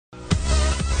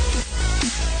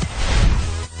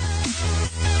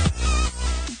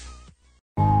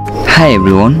Hi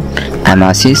everyone, I'm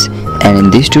Ashish, and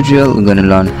in this tutorial we're gonna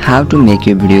learn how to make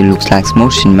your video looks like more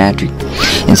cinematic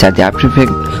inside the After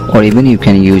Effects, or even you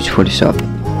can use Photoshop.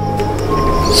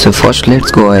 So first let's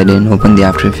go ahead and open the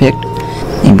After Effects,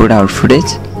 import our footage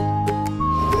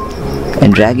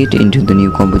and drag it into the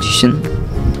new composition.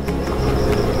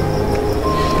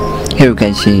 Here you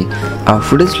can see our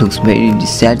footage looks very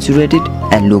desaturated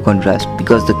and low contrast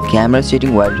because the camera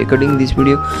setting while recording this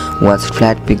video was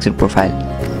flat pixel profile.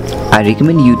 I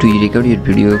recommend you to record your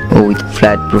video with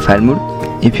flat profile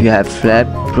mode. If you have flat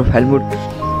profile mode,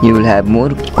 you will have more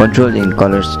control in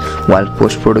colors while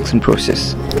post-production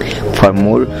process. For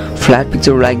more flat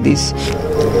picture like this,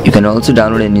 you can also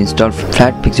download and install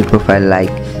flat pixel profile like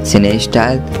Cine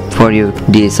Style for your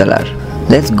DSLR.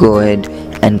 Let's go ahead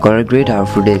and color grade our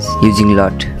footage using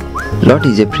LUT. LUT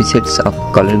is a preset of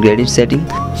color grading setting.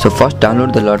 So first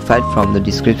download the LUT file from the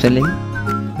description link.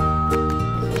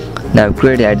 Now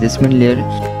create an adjustment layer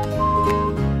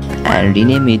and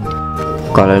rename it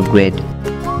color grade,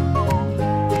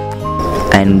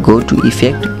 and go to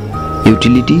effect,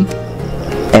 utility,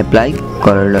 apply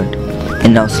color LUT,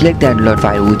 and now select that LUT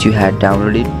file which you had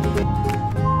downloaded,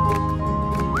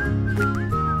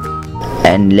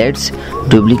 and let's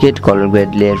duplicate color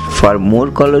grade layer for more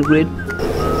color grade.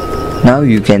 Now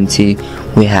you can see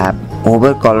we have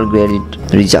over color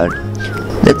graded result.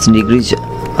 Let's decrease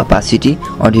opacity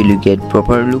until you get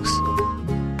proper looks.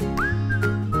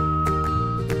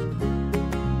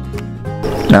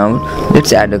 Now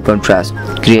let's add a contrast.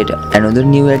 Create another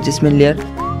new adjustment layer.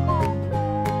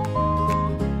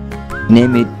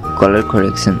 Name it color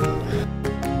correction.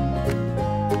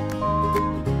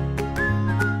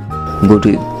 Go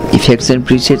to effects and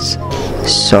presets,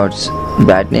 source,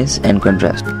 brightness and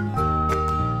contrast.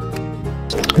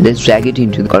 Let's drag it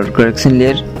into the color correction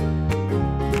layer.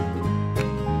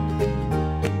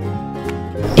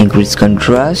 Increase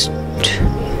contrast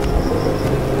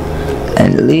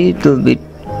and a little bit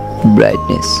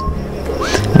brightness.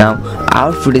 Now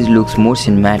our footage looks more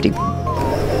cinematic,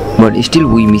 but still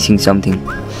we missing something.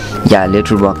 Yeah,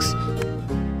 letterbox.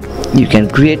 You can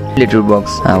create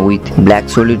letterbox with black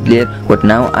solid layer, but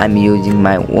now I'm using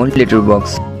my own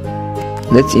letterbox.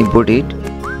 Let's import it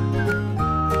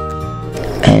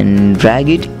and drag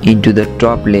it into the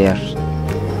top layer.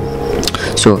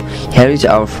 So here is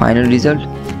our final result.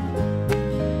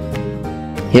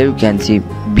 Here you can see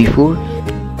before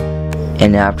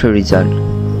and after result.